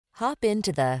Hop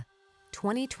into the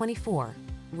 2024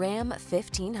 Ram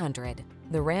 1500.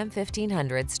 The Ram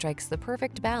 1500 strikes the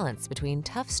perfect balance between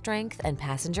tough strength and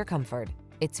passenger comfort.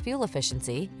 Its fuel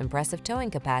efficiency, impressive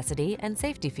towing capacity, and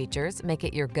safety features make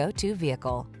it your go-to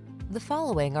vehicle. The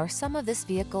following are some of this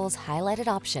vehicle's highlighted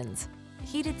options: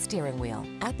 heated steering wheel,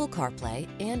 Apple CarPlay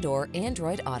and/or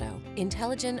Android Auto,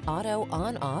 intelligent auto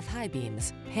on-off high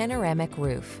beams, panoramic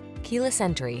roof, keyless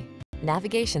entry,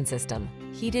 navigation system,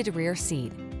 heated rear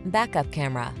seat, backup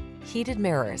camera, heated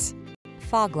mirrors,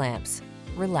 fog lamps.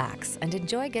 Relax and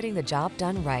enjoy getting the job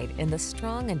done right in the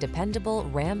strong and dependable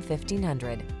Ram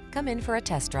 1500. Come in for a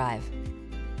test drive.